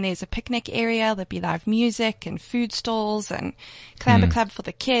well. Then there's a picnic area. There'll be live music and food stalls and clamber club for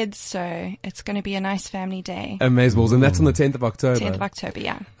the kids. So it's going to be a nice family day. Amazeballs. And that's on the 10th of October. 10th of October,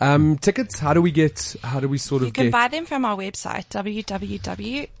 yeah. Tickets, how do we sort of You can buy them from our website,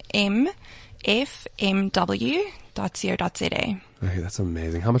 www.mfmw.co.za. Okay, that's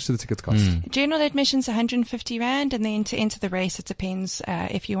amazing. How much do the tickets cost? General admission's 150 Rand, and then to enter the race, it depends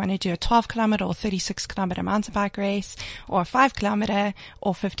if you want to do a 12 kilometer or 36 kilometer mountain bike race, or a 5 kilometer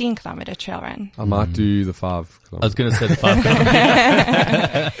or 15 kilometer trail run. I might do the 5 I was kilometers. going to say the 5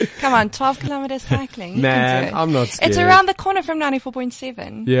 kilometers. Come on, 12 kilometer cycling. You Man, can do it. I'm not scared. It's around the corner from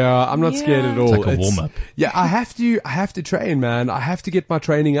 94.7. Yeah, I'm not scared at all. It's like a warm-up. Yeah, I have to train, man. I have to get my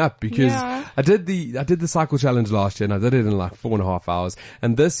training up because Yeah. I did the cycle challenge last year and I did it in like 4.5 hours.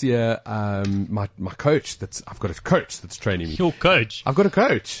 And this year, my coach I've got a coach that's training me. Your coach. I've got a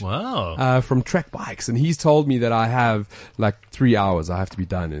coach. Wow. From Trek Bikes, and he's told me that I have like 3 hours. I have to be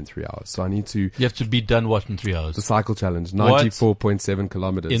done in 3 hours. So I need to You have to be done what in 3 hours? the cycle challenge, What? 94.7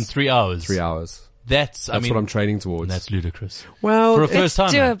 kilometers In 3 hours. 3 hours. That's That's what I'm training towards. That's ludicrous. well, For a It's first time.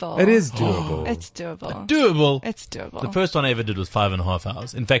 doable. it is doable. It's doable. Doable. It's doable. The first one I ever did was 5.5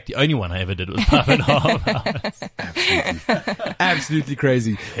 hours. In fact, the only one I ever did was 5.5 hours. Absolutely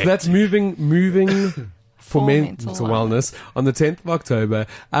crazy. So that's moving for mental wellness on the 10th of October.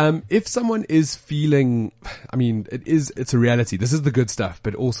 If someone is feeling, it's a reality. This is the good stuff,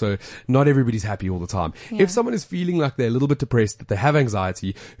 but also not everybody's happy all the time. Yeah. If someone is feeling like they're a little bit depressed, that they have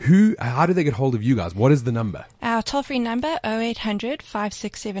anxiety, how do they get hold of you guys? What is the number? Our toll-free number, 0800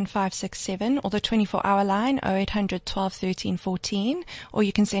 567 567, or the 24-hour line, 0800 12 13 14, or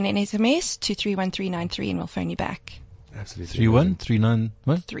you can send an SMS to 31393 and we'll phone you back. Absolutely. 3139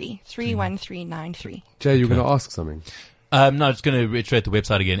 what? 31393. Jay, you're going to ask something. No, I'm just going to reiterate the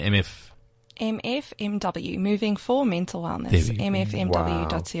website again. MFMW, Moving for Mental Wellness. There we go.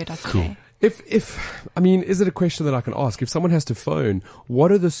 mfmw.co.za. Cool. Is it a question that I can ask? If someone has to phone,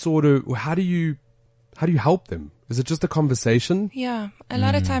 what are the how do you help them? Is it just a conversation? Yeah. A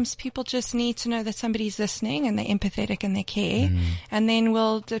lot of times people just need to know that somebody's listening and they're empathetic and they care. And then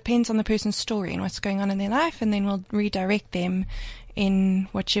depends on the person's story and what's going on in their life, and then we'll redirect them in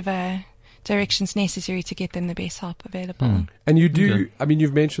whichever directions necessary to get them the best help available. And you do, Okay.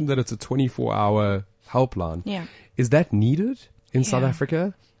 you've mentioned that it's a 24-hour helpline. Yeah. Is that needed in South Yeah.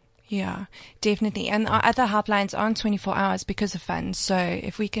 Africa? Yeah, definitely. And our other helplines aren't 24 hours because of funds. So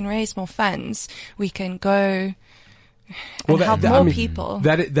if we can raise more funds, we can go and help more people.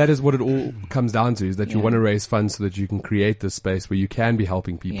 That is what it all comes down to, is that you Yeah. want to raise funds so that you can create this space where you can be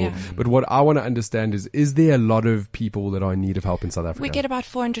helping people. Yeah. But what I want to understand is there a lot of people that are in need of help in South Africa? We get about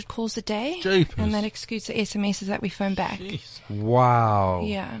 400 calls a day. Jeepers. And that excludes the SMSs that we phone back. Wow.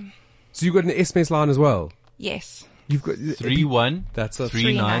 Yeah. So you've got an SMS line as well? Yes. You've got 31. That's a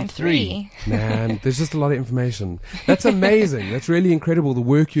 393. Man, there's just a lot of information. That's amazing. That's really incredible. The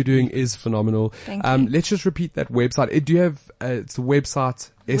work you're doing is phenomenal. Thank you. Let's just repeat that website. Do you have, it's a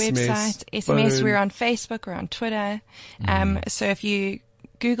website, SMS? SMS. phone? We're on Facebook. We're on Twitter. So if you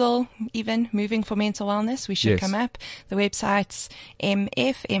Google even Moving for Mental Wellness, we should Yes. come up. The website's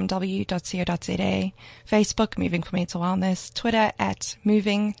mfmw.co.za. Facebook, Moving for Mental Wellness. Twitter at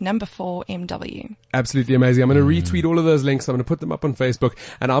moving4mw. Absolutely amazing. I'm going to retweet all of those links. I'm going to put them up on Facebook,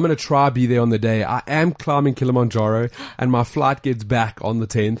 and I'm going to try be there on the day. I am climbing Kilimanjaro, and my flight gets back on the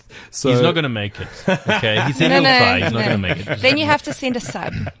 10th. So He's not going to make it. Okay. He said he'll try. He's not going to make it. Then you have to send a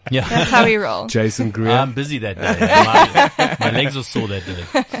sub. Yeah. That's how we roll. Jason Greer. I'm busy that day. My legs are sore that day.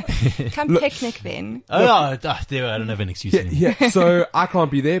 Come picnic then. I don't have an excuse anymore. Yeah, so I can't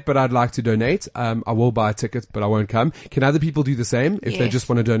be there, but I'd like to donate. I will buy a ticket, but I won't come. Can other people do the same if they Yes. just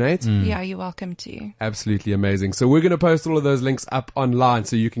want to donate? Yeah, you're welcome to. Absolutely amazing. So we're going to post all of those links up online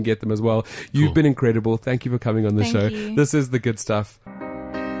so you can get them as well. You've been incredible. Thank you for coming on the Thank show. you. This is The Good Stuff.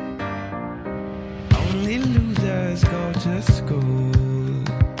 Only losers go to school.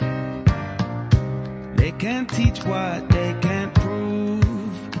 They can't teach what they can't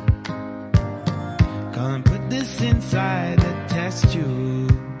prove. Can't put this inside a test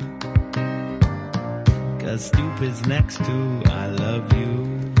tube. 'Cause stupid's next to I love you.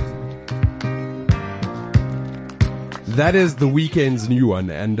 That is The Weeknd's new one.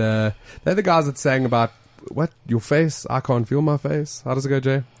 And they're the guys that sang about, what? Your face? I can't feel my face. How does it go,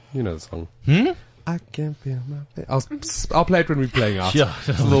 Jay? You know the song. I can't feel my face. I'll play it when we're playing out. Yeah,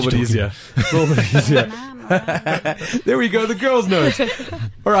 It's a little bit easier. It's a little bit easier. There we go, the girls know it.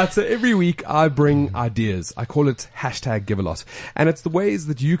 Alright, so every week I bring ideas. I call it #GiveALot. And it's the ways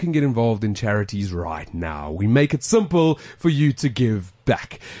that you can get involved in charities right now. We make it simple for you to give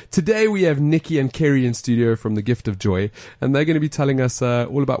back. Today we have Nikki and Kerry in studio from The Gift of Joy. And they're going to be telling us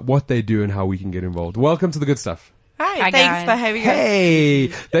all about what they do and how we can get involved. Welcome to The Good Stuff. Hi, thanks for having us.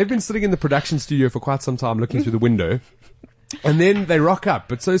 Hey! They've been sitting in the production studio for quite some time looking through the window. And then they rock up,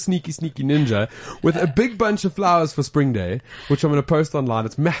 but so sneaky ninja, with a big bunch of flowers for Spring Day, which I'm going to post online.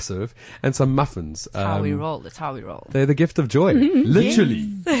 It's massive. And some muffins. That's how we roll. That's how we roll. They're the gift of joy.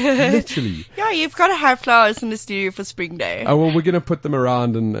 Literally. Literally. Yeah, you've got to have flowers in the studio for Spring Day. Oh, well, we're going to put them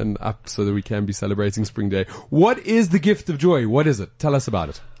around and up so that we can be celebrating Spring Day. What is the gift of joy? What is it? Tell us about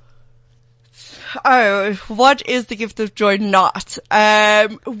it. Oh, what is the gift of joy not?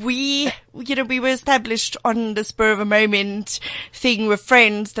 We were established on the spur of a moment thing with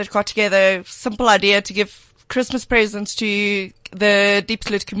friends that got together. Simple idea to give Christmas presents to the Deep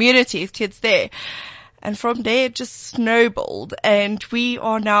Slit community, kids there. And from there it just snowballed, and we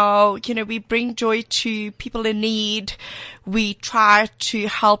are now, we bring joy to people in need. We try to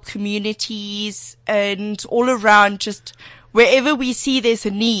help communities and all around, just wherever we see there's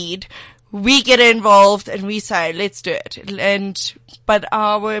a need, we get involved and we say, let's do it. But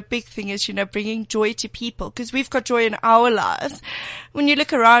our big thing is, bringing joy to people, because we've got joy in our lives. When you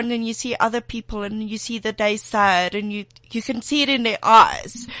look around and you see other people and you see that they're sad, and you can see it in their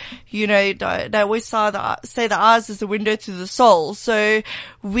eyes. They always say the eyes is the window to the soul. So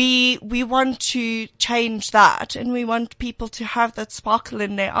we want to change that, and we want people to have that sparkle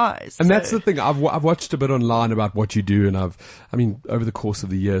in their eyes. And that's the thing. I've watched a bit online about what you do, and over the course of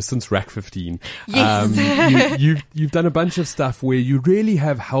the years since Rack 15, Yes. you've done a bunch of stuff where you really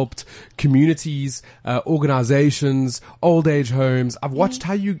have helped communities, organizations, old age homes. I've watched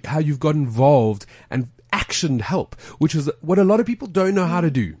how you've got involved and actioned help, which is what a lot of people don't know how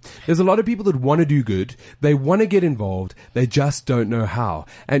to do. There's a lot of people that want to do good. They want to get involved. They just don't know how.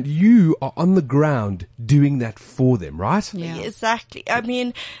 And you are on the ground doing that for them, right? Yeah. Exactly. I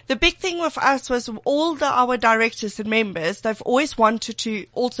mean, the big thing with us was all our directors and members, they've always wanted to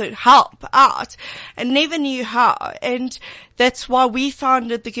also help out and never knew how. And that's why we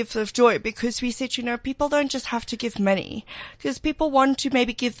founded the Gift of Joy, because we said, people don't just have to give money, because people want to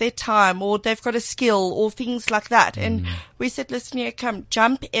maybe give their time, or they've got a skill or things like that. And we said, listen here, come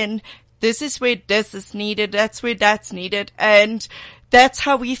jump in. This is where this is needed. That's where that's needed. And that's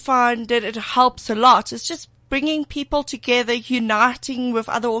how we find that it helps a lot. It's just bringing people together, uniting with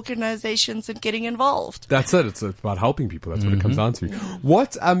other organizations and getting involved. That's it. It's about helping people. That's what it comes down to.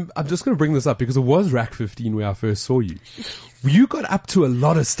 What, I'm just going to bring this up because it was Rack 15 where I first saw you. You got up to a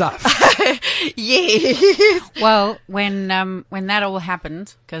lot of stuff. Yes. Well, when that all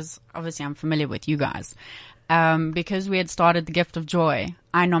happened, because obviously I'm familiar with you guys, because we had started the Gift of Joy,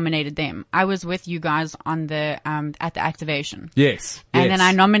 I nominated them. I was with you guys on the at the activation. Yes. And then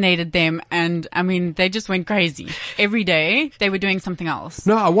I nominated them, and they just went crazy. Every day they were doing something else.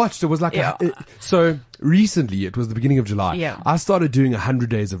 No, I watched. It was like, so recently, it was the beginning of July. Yeah. I started doing 100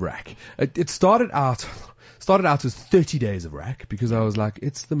 days of Rack. It started out as 30 days of Rack because I was like,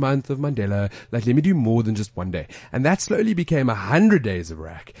 it's the month of Mandela. Like, let me do more than just one day. And that slowly became 100 days of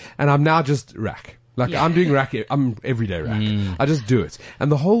Rack. And I'm now just Rack. Like, I'm doing Rack, I'm everyday Rack. I just do it.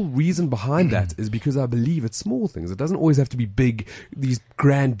 And the whole reason behind that is because I believe it's small things. It doesn't always have to be big, these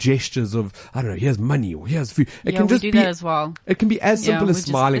grand gestures of, I don't know, here's money or here's food. It can just we do be that as well. It can be as simple as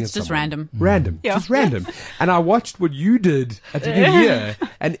smiling it's at just someone. random. Random. Yeah. Just random. And I watched what you did at the beginning of the year,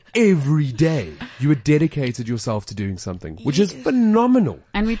 and every day you had dedicated yourself to doing something, which is phenomenal.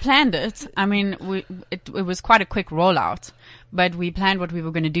 And we planned it. It was quite a quick rollout, but we planned what we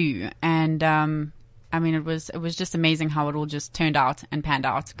were going to do. And, I mean, it was just amazing how it all just turned out and panned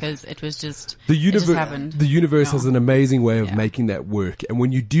out, because it was just, The it just universe, happened. the universe Yeah. has an amazing way of Yeah. making that work. And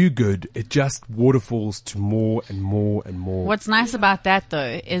when you do good, it just waterfalls to more and more and more. What's nice about that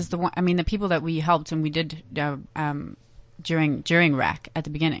though is the people that we helped and we did during RAC at the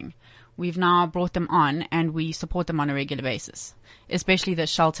beginning, we've now brought them on and we support them on a regular basis. Especially the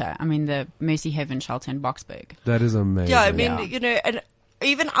shelter. I mean, the Mercy Heaven shelter in Boxburg. That is amazing. Yeah, I mean, and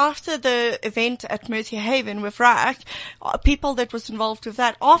even after the event at Mercy Haven with RAC, people that was involved with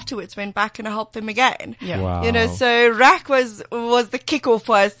that afterwards went back and helped them again. Yeah. Wow. So RAC was the kickoff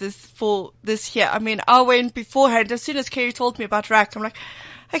for us this year. I mean, I went beforehand. As soon as Kerry told me about RAC, I'm like,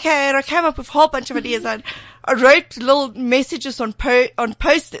 okay, and I came up with a whole bunch of ideas, and I wrote little messages on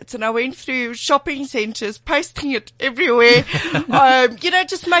Post-its, and I went through shopping centres, posting it everywhere.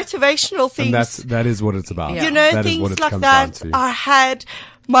 Just motivational things. And that is what it's about. Yeah. That is Things what it like comes that. down to. I had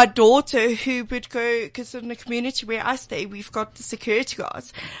my daughter who would go, because in the community where I stay, we've got the security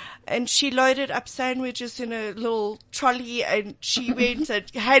guards. And she loaded up sandwiches in a little trolley, and she went and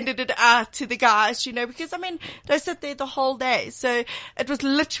handed it out to the guys, because, I mean, they sat there the whole day. So it was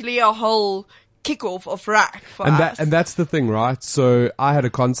literally a whole kickoff of RAC for us. And that's the thing, right? So I had a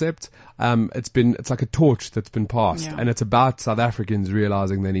concept. It's like a torch that's been passed, Yeah. and it's about South Africans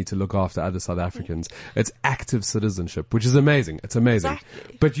realizing they need to look after other South Africans. It's active citizenship, which is amazing. It's amazing.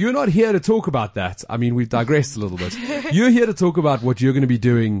 Exactly. But you're not here to talk about that. I mean, we've digressed a little bit. You're here to talk about what you're going to be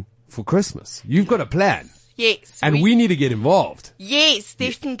doing for Christmas. You've got a plan, Yes. and we need to get involved. Yes,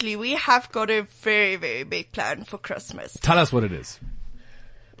 definitely. We have got a very, very big plan for Christmas. Tell us what it is.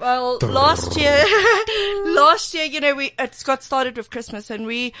 Well, last year, it got started with Christmas, and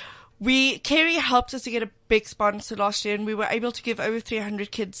Kerry helped us to get a big sponsor last year, and we were able to give over 300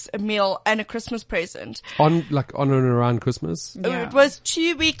 kids a meal and a Christmas present. On and around Christmas? Yeah. It was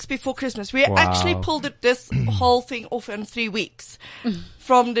 2 weeks before Christmas. We Wow. actually pulled this whole thing off in 3 weeks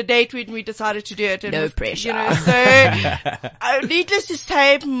from the date when we decided to do it. And No pressure. Needless to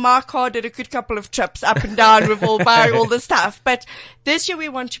say, my car did a good couple of trips up and down with buying all the stuff. But this year we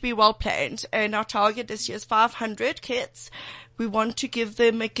want to be well planned, and our target this year is 500 kids. We want to give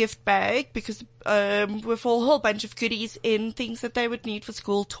them a gift bag because with a whole bunch of goodies in, things that they would need for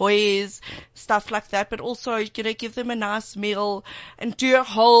school, toys, stuff like that, but also give them a nice meal and do a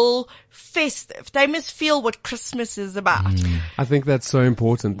whole festive. They must feel what Christmas is about. I think that's so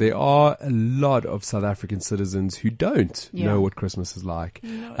important. There are a lot of South African citizens who don't know what Christmas is like.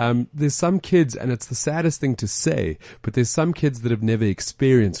 There's some kids, and it's the saddest thing to say, but there's some kids that have never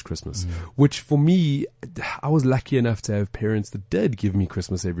experienced Christmas, which for me, I was lucky enough to have parents that did give me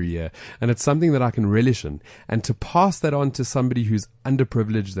Christmas every year. And it's something that I can relish in. And to pass that on to somebody who's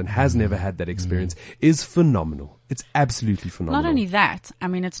underprivileged and has never had that experience is phenomenal. It's absolutely phenomenal. Not only that, I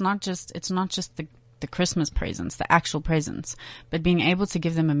mean, it's not just the Christmas presents, the actual presents, but being able to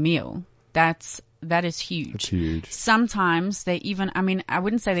give them a meal. That is huge. It's huge. Sometimes they even, I mean, I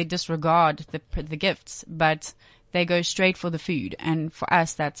wouldn't say they disregard the gifts, but they go straight for the food. And for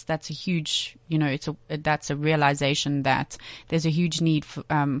us, that's a huge, that's a realization that there's a huge need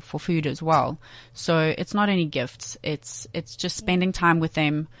for food as well. So it's not only gifts. It's just spending time with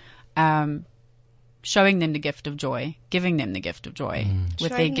them, showing them the gift of joy, giving them the gift of joy with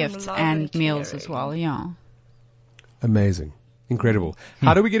their Showing them gifts love and and meals as caring. well. Yeah. Amazing. Incredible.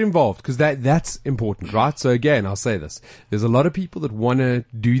 How do we get involved? Because that's important, right? So again, I'll say this. There's a lot of people that want to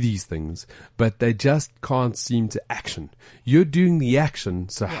do these things, but they just can't seem to action. You're doing the action,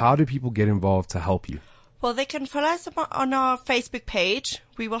 so how do people get involved to help you? Well, they can follow us on our Facebook page.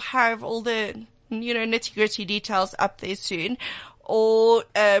 We will have all the, nitty gritty details up there soon. Or,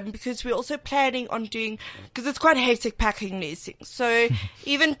 because we're also planning on doing, because it's quite hectic packing these things. So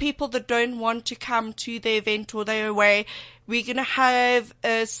even people that don't want to come to the event or they're away, we're going to have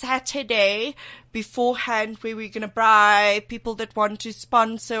a Saturday beforehand where we're going to buy people that want to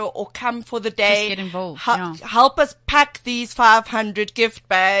sponsor or come for the day. get involved, Help us pack these 500 gift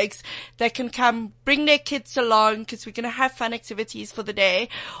bags. They can come, bring their kids along because we're going to have fun activities for the day,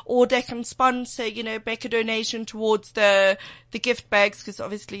 or they can sponsor, make a donation towards the gift bags because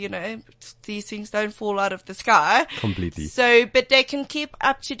obviously, these things don't fall out of the sky. Completely. So, but they can keep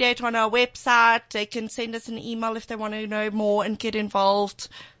up to date on our website. They can send us an email if they want to know more and get involved.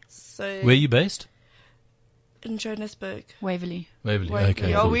 So Where are you based? in Johannesburg. Waverley. Waverley. Well,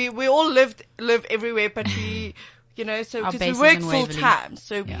 Okay. yeah, cool. we all live everywhere, but we, so Our because base we is work in full Waverley. time,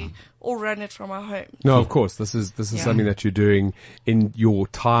 so Yeah. or run it from our home. No, of course. This is something that you're doing in your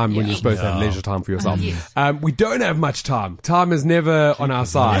time when you're supposed to have leisure time for yourself. Yes. We don't have much time. Time is never on our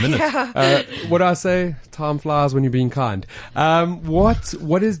side. What do I say? Time flies when you're being kind.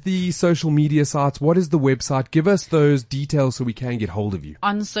 What is the social media sites? What is the website? Give us those details so we can get hold of you.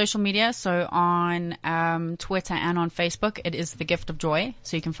 On social media, so on Twitter and on Facebook, it is The Gift of Joy.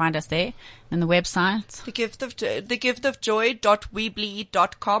 So you can find us there. And the website,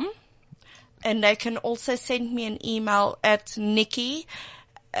 thegiftofjoy.weebly.com. And they can also send me an email at Nikki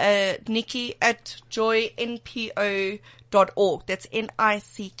at joynpo.org. That's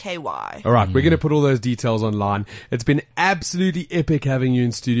NICKY. All right, we're going to put all those details online. It's been absolutely epic having you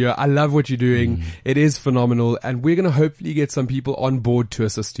in studio. I love what you're doing. It is phenomenal, and we're going to hopefully get some people on board to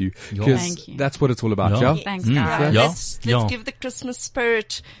assist you because Thank you. that's what it's all about. Yeah. Yeah? Thanks, guys. Let's give the Christmas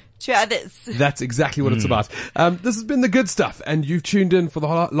spirit to others. That's exactly what it's about. This has been the good stuff, and you've tuned in for the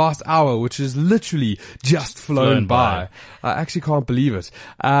last hour, which is literally just flown by. I actually can't believe it.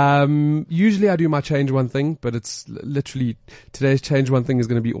 Usually I do my change one thing, but it's literally today's change one thing is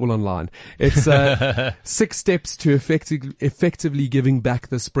going to be all online. It's 6 steps to effectively giving back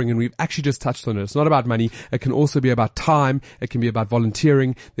this spring, and we've actually just touched on it. It's not about money. It can also be about time. It can be about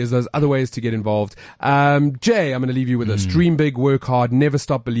volunteering. There's those other ways to get involved. Jay, I'm going to leave you with this. Dream big, work hard, never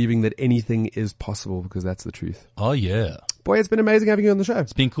stop believing that anything is possible, because that's the truth. Oh, yeah. Boy, it's been amazing having you on the show.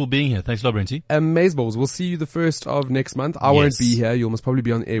 It's been cool being here. Thanks a lot, Brenty. Amazeballs. We'll see you the 1st of next month. I won't be here. You'll most probably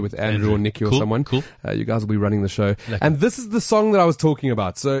be on air with Andrew or Nikki or someone. Cool. You guys will be running the show. And this is the song that I was talking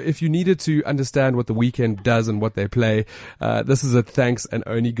about. So if you needed to understand what The Weeknd does and what they play, this is it. Thanks and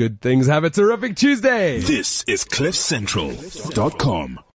only good things. Have a terrific Tuesday. This is CliffCentral.com.